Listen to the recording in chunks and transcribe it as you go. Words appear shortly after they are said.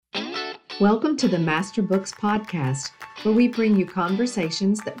Welcome to the Master Books Podcast, where we bring you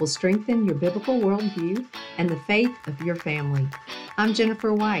conversations that will strengthen your biblical worldview and the faith of your family. I'm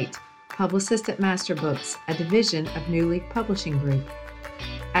Jennifer White, publicist at Master Books, a division of New Leaf Publishing Group.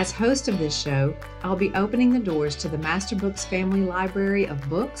 As host of this show, I'll be opening the doors to the Master Books family library of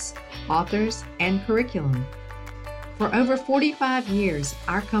books, authors, and curriculum. For over 45 years,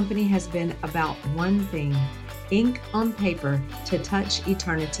 our company has been about one thing: ink on paper to touch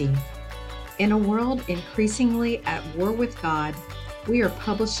eternity. In a world increasingly at war with God, we are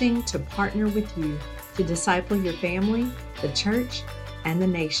publishing to partner with you to disciple your family, the church, and the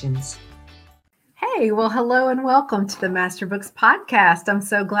nations. Hey, well, hello and welcome to the Master Books Podcast. I'm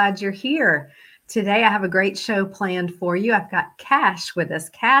so glad you're here. Today, I have a great show planned for you. I've got Kash with us.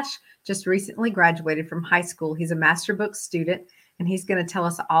 Kash just recently graduated from high school. He's a Master Books student, and he's going to tell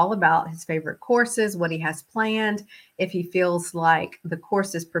us all about his favorite courses, what he has planned, if he feels like the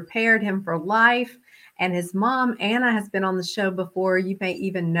courses prepared him for life. And his mom, Anna, has been on the show before. You may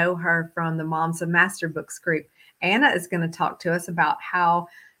even know her from the Moms of Master Books group. Anna is going to talk to us about how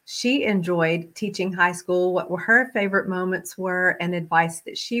she enjoyed teaching high school, what her favorite moments were, and advice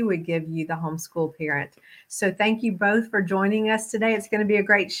that she would give you, the homeschool parent. So thank you both for joining us today. It's going to be a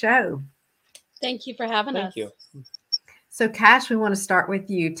great show. Thank you for having us. Thank you. So Kash, we want to start with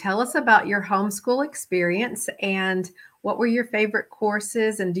you. Tell us about your homeschool experience and what were your favorite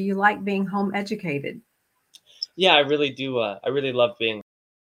courses, and do you like being home educated? Yeah, I really do. I really love being.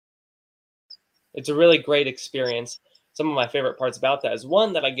 It's a really great experience. Some of my favorite parts about that is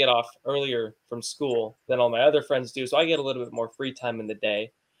one, that I get off earlier from school than all my other friends do, so I get a little bit more free time in the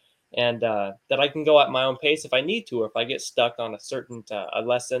day, and that I can go at my own pace if I need to, or if I get stuck on a certain a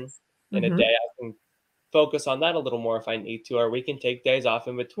lesson in a day, I can focus on that a little more if I need to, or we can take days off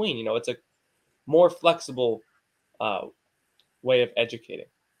in between. You know, it's a more flexible way of educating.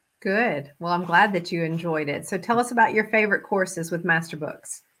 Good. Well, I'm glad that you enjoyed it. So tell us about your favorite courses with Master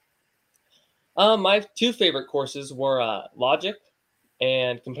Books. My two favorite courses were logic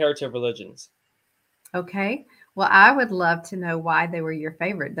and comparative religions. Okay. Well, I would love to know why they were your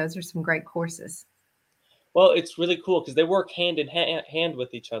favorite. Those are some great courses. Well, it's really cool because they work hand in hand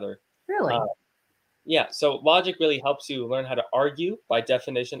with each other. Really? Yeah, so logic really helps you learn how to argue, by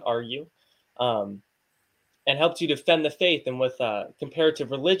definition, argue, and helps you defend the faith. And with comparative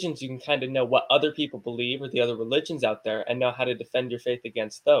religions, you can kind of know what other people believe, or the other religions out there, and know how to defend your faith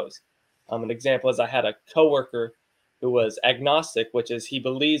against those. An example is, I had a coworker who was agnostic, which is he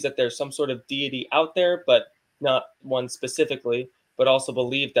believes that there's some sort of deity out there, but not one specifically, but also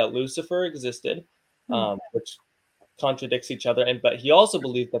believed that Lucifer existed, which contradicts each other, but he also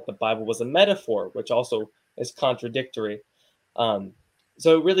believed that the Bible was a metaphor, which also is contradictory.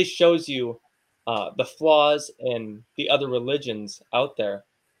 So it really shows you the flaws in the other religions out there,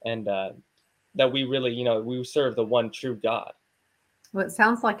 and that we really, we serve the one true God. Well, it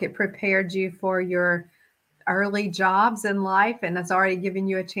sounds like it prepared you for your early jobs in life, and it's already given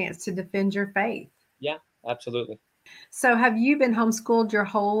you a chance to defend your faith. Yeah, absolutely. So have you been homeschooled your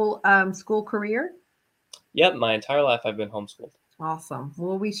whole school career? Yep, my entire life I've been homeschooled. Awesome.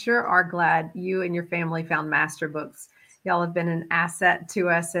 Well, we sure are glad you and your family found Master Books. Y'all have been an asset to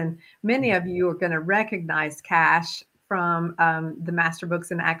us, and many of you are going to recognize Kash from the Master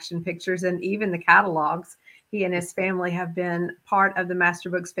Books and action pictures and even the catalogs. He and his family have been part of the Master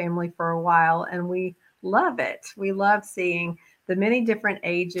Books family for a while, and we love it. We love seeing the many different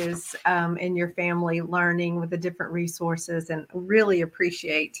ages in your family learning with the different resources, and really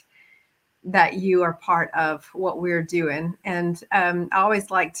appreciate that you are part of what we're doing. And I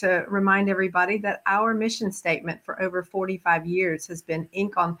always like to remind everybody that our mission statement for over 45 years has been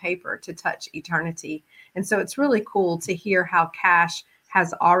ink on paper to touch eternity. And so it's really cool to hear how Kash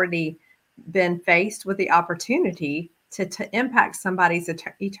has already been faced with the opportunity to impact somebody's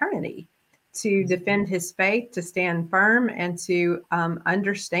eternity, to defend his faith, to stand firm, and to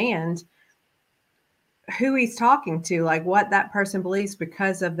understand who he's talking to, like what that person believes,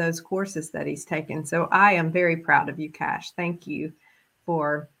 because of those courses that he's taken. So I am very proud of you, Kash. Thank you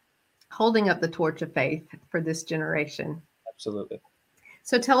for holding up the torch of faith for this generation. Absolutely.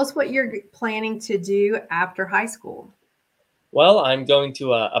 So tell us what you're planning to do after high school. Well, I'm going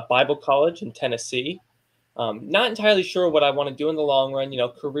to a Bible college in Tennessee. Not entirely sure what I want to do in the long run,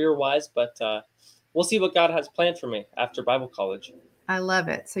 career-wise, but we'll see what God has planned for me after Bible college. I love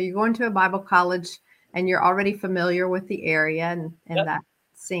it. So you're going to a Bible college, and you're already familiar with the area and Yep. that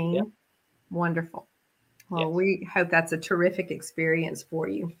scene. Yep. Wonderful. Well, Yes. we hope that's a terrific experience for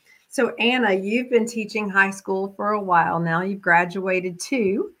you. So Anna, you've been teaching high school for a while now. You've graduated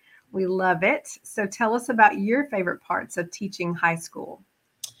too. We love it. So tell us about your favorite parts of teaching high school.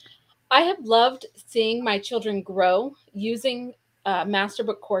 I have loved seeing my children grow using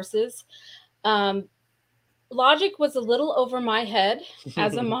Masterbook courses. Um, Logic was a little over my head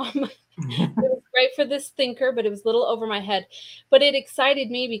as a mom. It was great for this thinker, but it was a little over my head. But it excited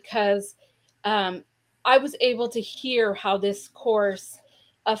me because um, I was able to hear how this course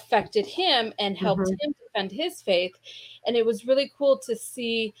affected him and helped Mhm. him defend his faith. And it was really cool to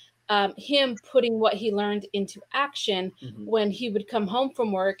see him putting what he learned into action Mhm. when he would come home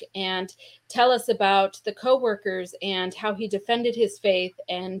from work and tell us about the coworkers and how he defended his faith.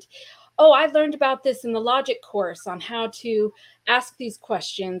 And oh, I learned about this in the logic course on how to ask these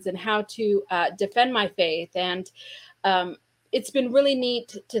questions and how to defend my faith. And um, it's been really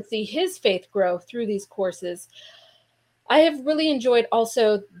neat to see his faith grow through these courses. I have really enjoyed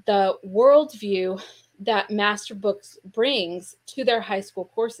also the worldview that Master Books brings to their high school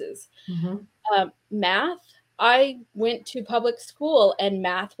courses. Mhm. Math, I went to public school and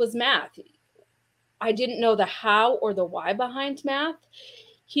math was math. I didn't know the how or the why behind math.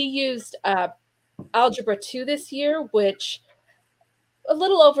 He used Algebra 2 this year, which a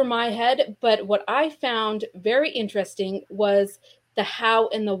little over my head, but what I found very interesting was the how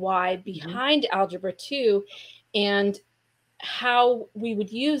and the why Mhm. behind Algebra 2 and how we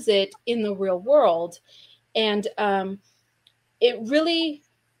would use it in the real world. And it really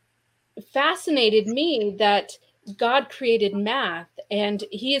fascinated me that God created math and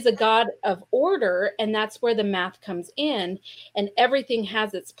he is a God of order, and that's where the math comes in, and everything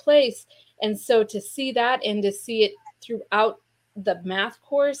has its place. And so to see that and to see it throughout the math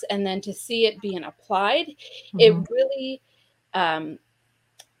course and then to see it being applied, it Mhm. really um,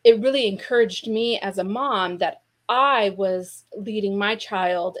 it really encouraged me as a mom that I was leading my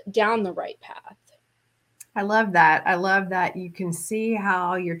child down the right path. I love that. I love that you can see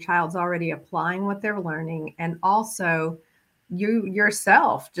how your child's already applying what they're learning, and also you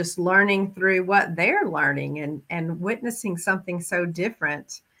yourself just learning through what they're learning and witnessing something so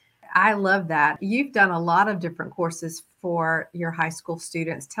different. I love that. You've done a lot of different courses for your high school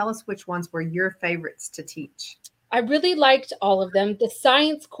students. Tell us which ones were your favorites to teach. I really liked all of them. The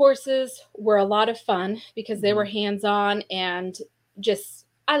science courses were a lot of fun because they were Mhm. hands-on and just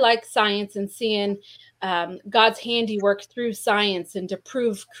I like science and seeing God's handiwork through science and to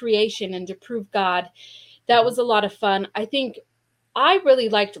prove creation and to prove God. That Mhm. was a lot of fun. I think I really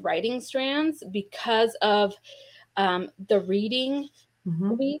liked writing strands because of the reading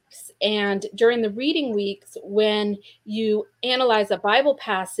Mhm. weeks. And during the reading weeks, when you analyze a Bible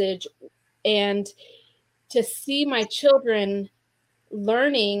passage and to see my children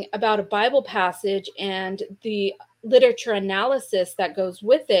learning about a Bible passage and the literature analysis that goes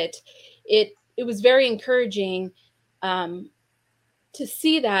with it, it was very encouraging um, to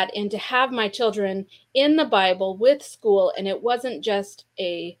see that and to have my children in the Bible with school. And it wasn't just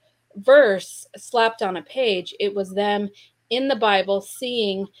a verse slapped on a page; it was them in the Bible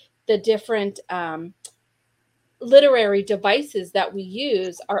seeing the different literary devices that we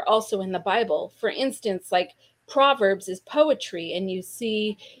use are also in the Bible. For instance, like Proverbs is poetry, and you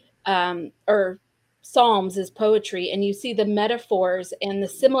see, or Psalms is poetry, and you see the metaphors and the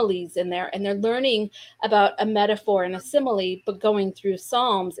similes in there, and they're learning about a metaphor and a simile, but going through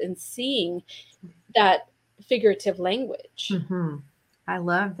Psalms and seeing that figurative language. Hmm. I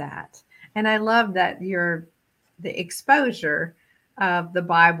love that. And I love that the exposure of the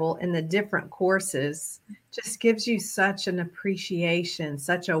Bible in the different courses just gives you such an appreciation,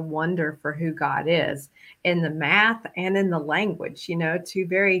 such a wonder for who God is in the math and in the language, two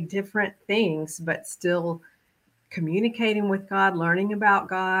very different things, but still communicating with God, learning about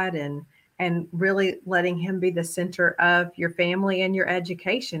God, and really letting him be the center of your family and your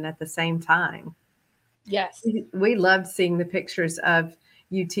education at the same time. Yes. We loved seeing the pictures of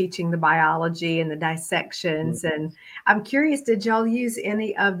you teaching the biology and the dissections. Mhm. And I'm curious, did y'all use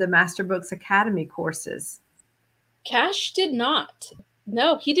any of the Master Books Academy courses? Cash did not.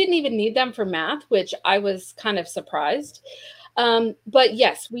 No, he didn't even need them for math, which I was kind of surprised. But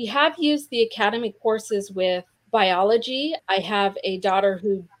yes, we have used the academy courses with biology. I have a daughter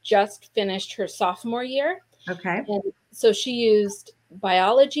who just finished her sophomore year. Okay. And so she used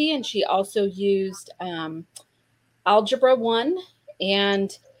biology and she also used algebra 1.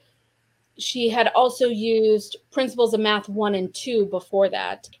 And she had also used principles of math 1 and 2 before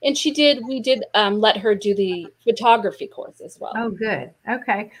that. And we did let her do the photography course as well. Oh, good.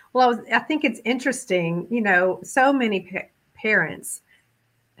 Okay. Well, I think it's interesting, so many parents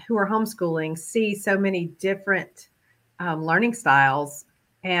who are homeschooling see so many different learning styles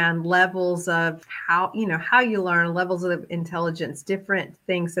and levels of how you learn, levels of intelligence, different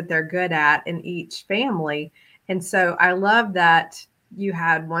things that they're good at in each family. And so I love that you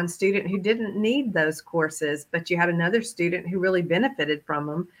had one student who didn't need those courses, but you had another student who really benefited from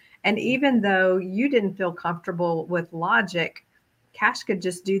them. And even though you didn't feel comfortable with logic, Cash could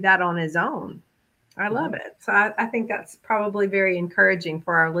just do that on his own. I love it. So I think that's probably very encouraging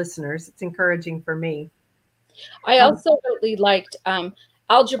for our listeners. It's encouraging for me. I also really liked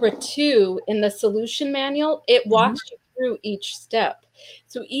Algebra 2 in the solution manual. It walks you through each step.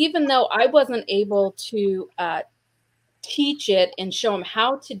 So even though I wasn't able to teach it and show them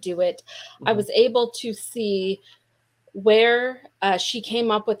how to do it, I was able to see where she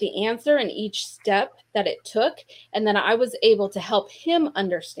came up with the answer in each step that it took. And then I was able to help him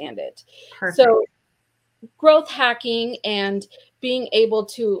understand it. Perfect. So growth hacking and being able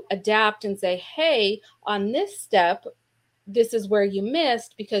to adapt and say, hey, on this step, this is where you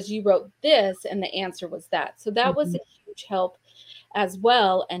missed because you wrote this and the answer was that. So that was a huge help as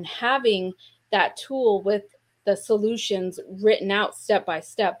well. And having that tool with the solutions written out step by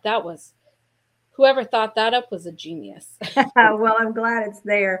step, that was, whoever thought that up was a genius. Well, I'm glad it's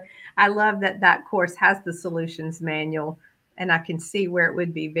there. I love that that course has the solutions manual, and I can see where it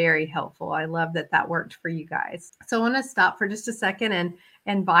would be very helpful. I love that that worked for you guys. So I want to stop for just a second and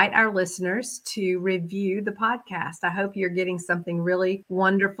invite our listeners to review the podcast. I hope you're getting something really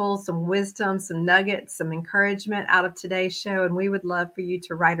wonderful, some wisdom, some nuggets, some encouragement out of today's show, and we would love for you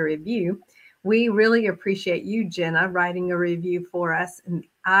to write a review. We really appreciate you, Jenna, writing a review for us, and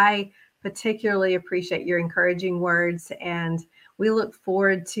I particularly appreciate your encouraging words, and we look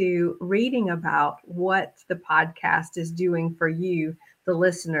forward to reading about what the podcast is doing for you, the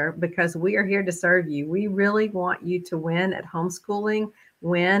listener, because we are here to serve you. We really want you to win at homeschooling,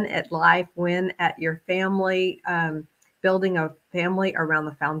 win at life, win at your family, building a family around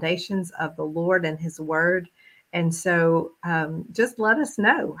the foundations of the Lord and his word. And so just let us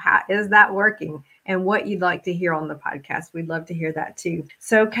know, how is that working, and what you'd like to hear on the podcast. We'd love to hear that too.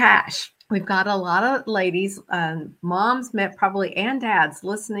 So Cash, we've got a lot of ladies, moms probably, and dads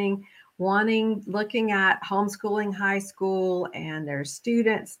listening, looking at homeschooling high school, and their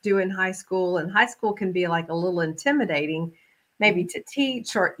students doing high school. And high school can be like a little intimidating, maybe to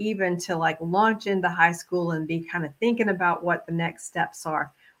teach, or even to like launch into high school and be kind of thinking about what the next steps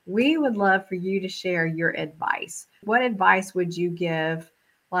are. We would love for you to share your advice. What advice would you give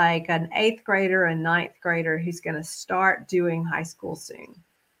like an 8th grader, a 9th grader who's going to start doing high school soon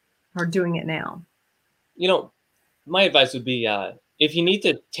or doing it now? You know, my advice would be if you need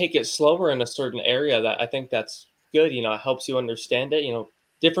to take it slower in a certain area, that I think that's good. You know, it helps you understand it. You know,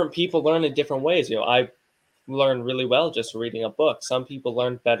 different people learn in different ways. You know, I learn really well just reading a book. Some people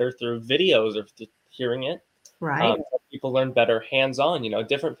learn better through videos or hearing it. Right. Some people learn better hands-on. You know,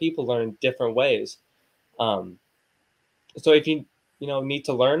 different people learn in different ways. So if you need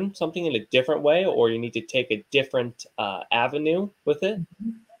to learn something in a different way, or you need to take a different avenue with it,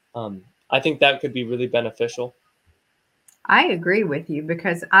 I think that could be really beneficial. I agree with you,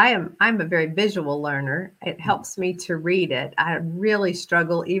 because I'm a very visual learner. It helps me to read it. I really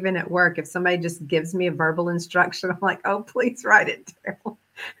struggle even at work. If somebody just gives me a verbal instruction, I'm like, oh, please write it down.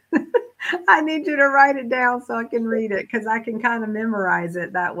 I need you to write it down so I can read it, because I can kind of memorize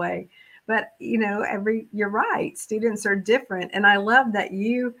it that way. But you're right. Students are different, and I love that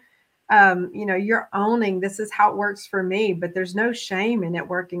you're owning, this is how it works for me. But there's no shame in it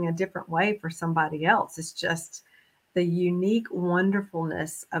working a different way for somebody else. It's just the unique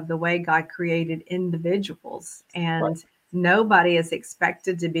wonderfulness of the way God created individuals, and right. Nobody is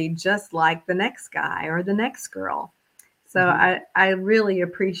expected to be just like the next guy or the next girl. So I really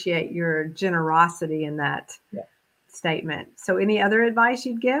appreciate your generosity in that statement. So any other advice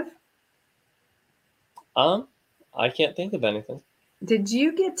you'd give? I can't think of anything. Did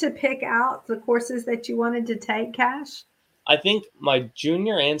you get to pick out the courses that you wanted to take, Cash? I think my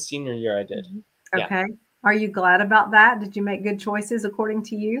junior and senior year I did. Okay. Yeah. Are you glad about that? Did you make good choices according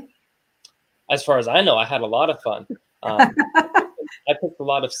to you? As far as I know, I had a lot of fun. I picked a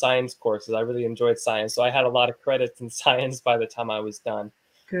lot of science courses. I really enjoyed science. So I had a lot of credits in science by the time I was done.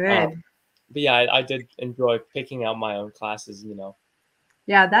 Good. But yeah, I did enjoy picking out my own classes,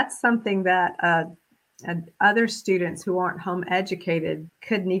 Yeah, that's something that other students who aren't home educated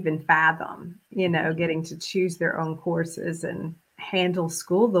couldn't even fathom, getting to choose their own courses and handle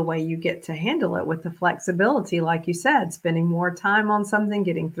school the way you get to handle it, with the flexibility, like you said, spending more time on something,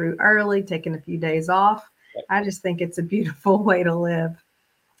 getting through early, taking a few days off. I just think it's a beautiful way to live.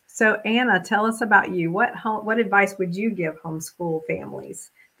 So Anna, tell us about you. What advice would you give homeschool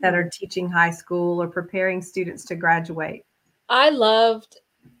families that are teaching high school or preparing students to graduate? I loved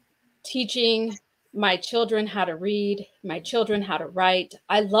teaching my children how to read, my children how to write.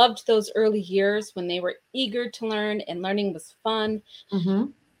 I loved those early years when they were eager to learn and learning was fun. Mm-hmm.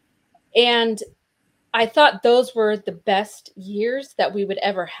 And I thought those were the best years that we would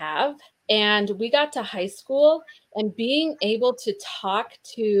ever have. And we got to high school, and being able to talk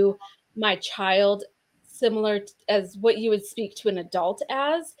to my child similar as what you would speak to an adult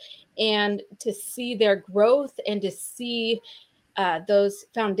as, and to see their growth and to see those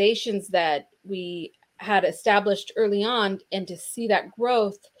foundations that we had established early on and to see that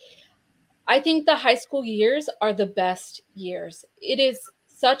growth. I think the high school years are the best years. It is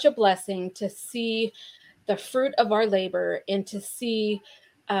such a blessing to see the fruit of our labor and to see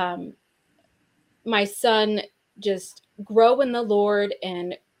um, my son just grow in the Lord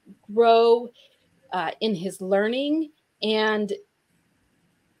and grow in his learning. And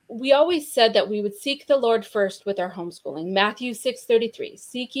we always said that we would seek the Lord first with our homeschooling. Matthew 6:33,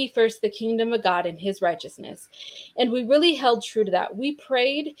 seek ye first the kingdom of God and his righteousness. And we really held true to that. We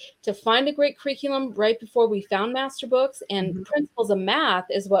prayed to find a great curriculum right before we found Master Books, and Mm-hmm. Principles of Math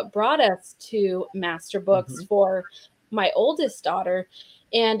is what brought us to Master Books Mm-hmm. for my oldest daughter.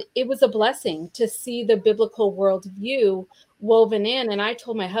 And it was a blessing to see the biblical worldview woven in. And I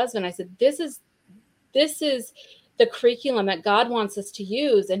told my husband, I said, this is the curriculum that God wants us to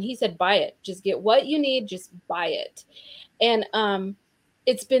use. And he said, buy it. Just get what you need. Just buy it. And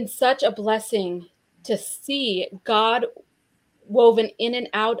it's been such a blessing to see God woven in and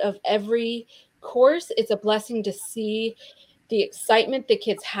out of every course. It's a blessing to see the excitement the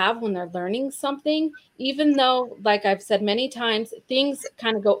kids have when they're learning something, even though, like I've said many times, things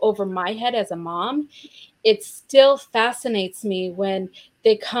kind of go over my head as a mom. It still fascinates me when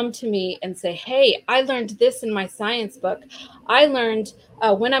they come to me and say, hey, I learned this in my science book. I learned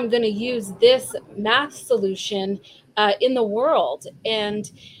when I'm going to use this math solution in the world. And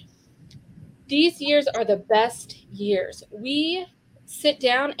these years are the best years. We sit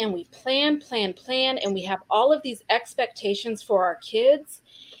down and we plan, and we have all of these expectations for our kids.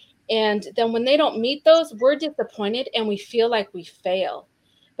 And then when they don't meet those, we're disappointed and we feel like we fail.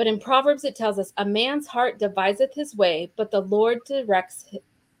 But in Proverbs, it tells us, a man's heart deviseth his way, but the Lord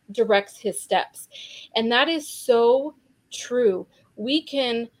directs his steps. And that is so true. We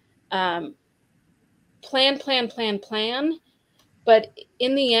can um, plan, but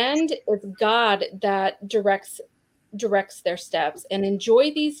in the end, it's God that directs their steps. And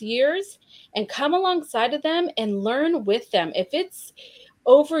enjoy these years and come alongside of them and learn with them. If it's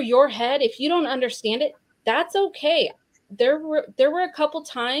over your head, if you don't understand it, that's okay. There were a couple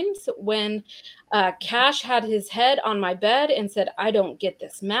times when Cash had his head on my bed and said, I don't get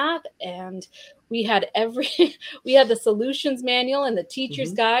this math. And we had we had the solutions manual and the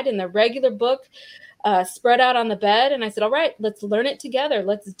teacher's Mm-hmm. guide and the regular book spread out on the bed. And I said, all right, let's learn it together.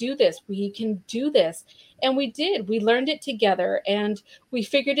 Let's do this. We can do this. And we did. We learned it together and we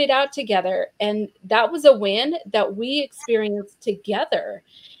figured it out together. And that was a win that we experienced together.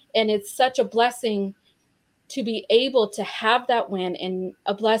 And it's such a blessing to be able to have that win, and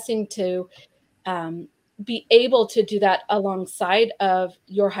a blessing to um, be able to do that alongside of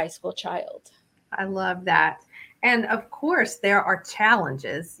your high school child. I love that. And of course, there are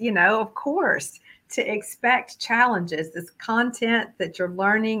challenges, of course, to expect challenges. This content that you're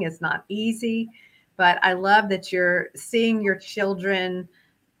learning is not easy, but I love that you're seeing your children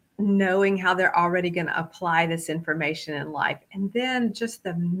knowing how they're already going to apply this information in life. And then just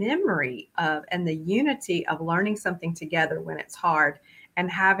the memory of and the unity of learning something together when it's hard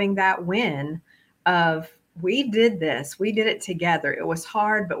and having that win of we did this, we did it together. It was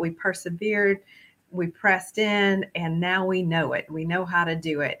hard, but we persevered, we pressed in, and now we know it. We know how to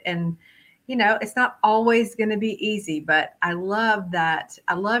do it. And it's not always going to be easy, but I love that.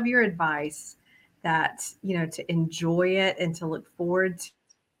 I love your advice that, to enjoy it and to look forward to,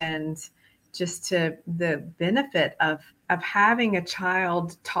 and just to the benefit of having a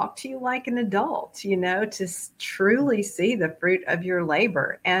child talk to you like an adult, to truly see the fruit of your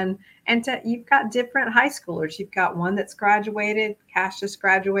labor. And you've got different high schoolers. You've got one that's graduated, Cash just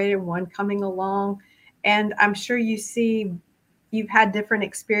graduated, one coming along. And I'm sure you've had different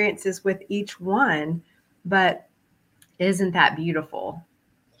experiences with each one, but isn't that beautiful?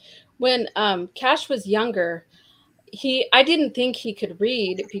 When Cash was younger, I didn't think he could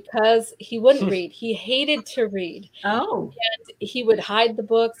read because he wouldn't read. He hated to read. Oh, He would hide the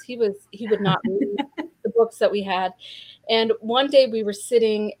books. He would not read the books that we had. And one day we were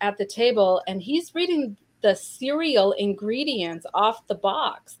sitting at the table and he's reading the cereal ingredients off the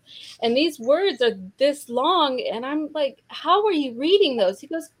box. And these words are this long. And I'm like, how are you reading those? He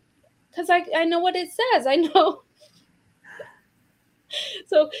goes, because I know what it says. I know.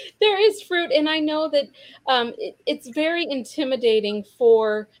 So there is fruit, and I know that it's very intimidating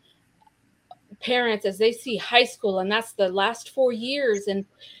for parents as they see high school, and that's the last 4 years, and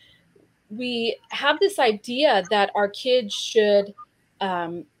we have this idea that our kids should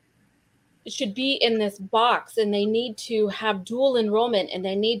be in this box, and they need to have dual enrollment, and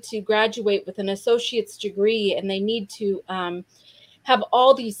they need to graduate with an associate's degree, and they need to have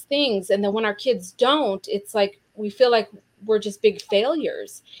all these things. And then when our kids don't, it's like we feel like we're just big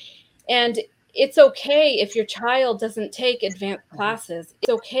failures. And it's okay if your child doesn't take advanced classes.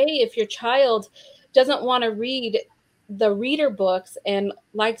 It's okay if your child doesn't want to read the reader books and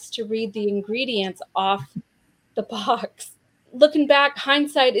likes to read the ingredients off the box. Looking back,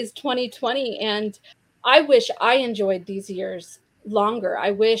 hindsight is 2020, and I wish I enjoyed these years longer.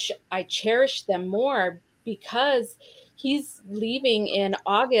 I wish I cherished them more, because he's leaving in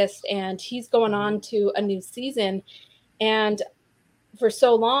August and he's going on to a new season. And for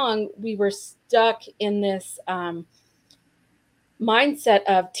so long, we were stuck in this mindset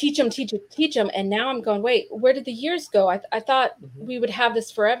of teach them, teach them, teach them. And now I'm going, wait, where did the years go? I thought we would have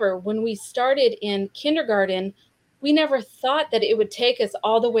this forever. When we started in kindergarten, we never thought that it would take us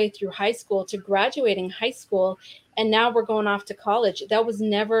all the way through high school to graduating high school. And now we're going off to college. That was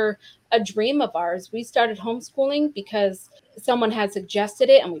never a dream of ours. We started homeschooling because someone had suggested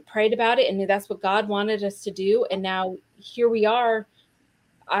it, and we prayed about it and knew that's what God wanted us to do. And now here we are.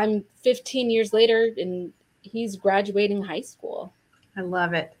 I'm 15 years later, and he's graduating high school. I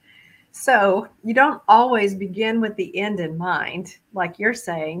love it. So you don't always begin with the end in mind. Like you're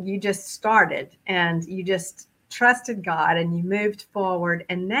saying, you just started and you just trusted God and you moved forward.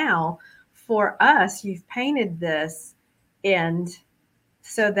 And now for us, you've painted this end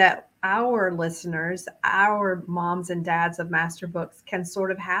so that our listeners, our moms and dads of Master Books, can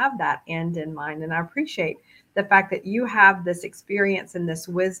sort of have that end in mind. And I appreciate the fact that you have this experience and this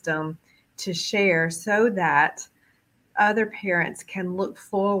wisdom to share so that other parents can look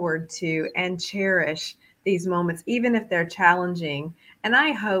forward to and cherish these moments, even if they're challenging. And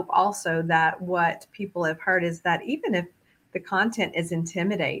I hope also that what people have heard is that even if the content is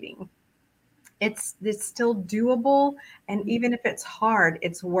intimidating, it's still doable. And even if it's hard,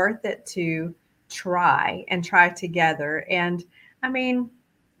 it's worth it to try together. And I mean,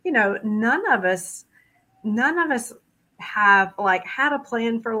 none of us have like had a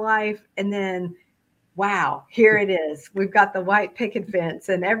plan for life and then, wow, here it is. We've got the white picket fence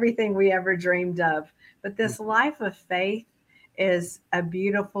and everything we ever dreamed of. But this life of faith is a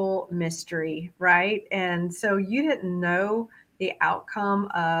beautiful mystery, right? And so you didn't know the outcome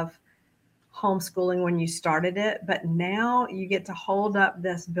of homeschooling when you started it, but now you get to hold up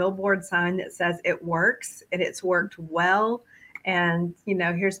this billboard sign that says it works and it's worked well. And,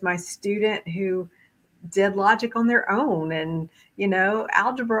 here's my student who did logic on their own and,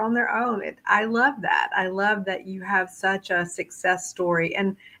 algebra on their own. I love that. I love that you have such a success story,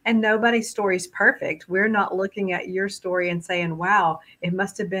 and nobody's story is perfect. We're not looking at your story and saying, wow, it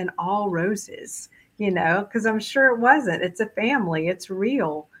must have been all roses, because I'm sure it wasn't. It's a family, it's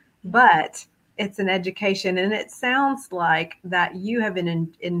real, but it's an education. And it sounds like that you have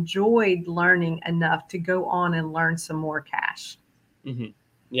enjoyed learning enough to go on and learn some more, Kash. Mm-hmm.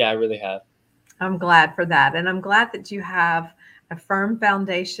 Yeah, I really have. I'm glad for that. And I'm glad that you have a firm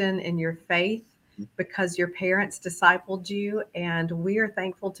foundation in your faith because your parents discipled you. And we are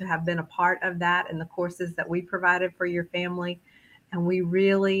thankful to have been a part of that in the courses that we provided for your family. And we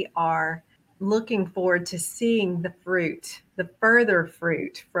really are looking forward to seeing the further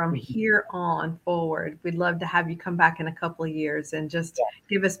fruit from here on forward. We'd love to have you come back in a couple of years and just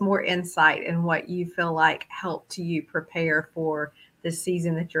give us more insight in what you feel like helped you prepare for this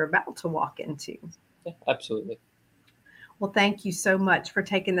season that you're about to walk into. Yeah, absolutely. Well, thank you so much for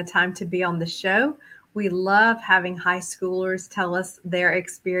taking the time to be on the show. We love having high schoolers tell us their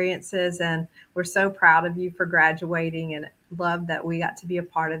experiences, and we're so proud of you for graduating and love that we got to be a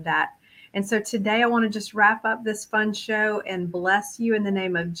part of that. And so today I want to just wrap up this fun show and bless you in the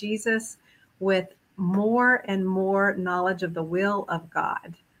name of Jesus with more and more knowledge of the will of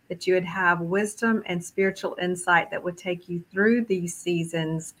God, that you would have wisdom and spiritual insight that would take you through these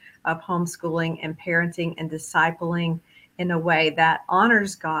seasons of homeschooling and parenting and discipling in a way that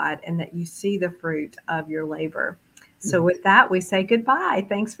honors God and that you see the fruit of your labor. So with that, we say goodbye.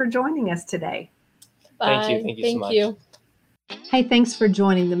 Thanks for joining us today. Bye. Thank you so much. Hey, thanks for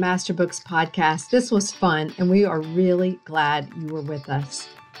joining the Master Books podcast. This was fun, and we are really glad you were with us.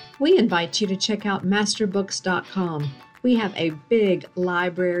 We invite you to check out masterbooks.com. We have a big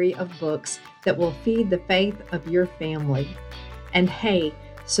library of books that will feed the faith of your family. And hey,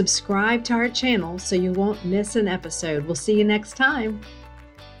 Subscribe to our channel so you won't miss an episode. We'll see you next time.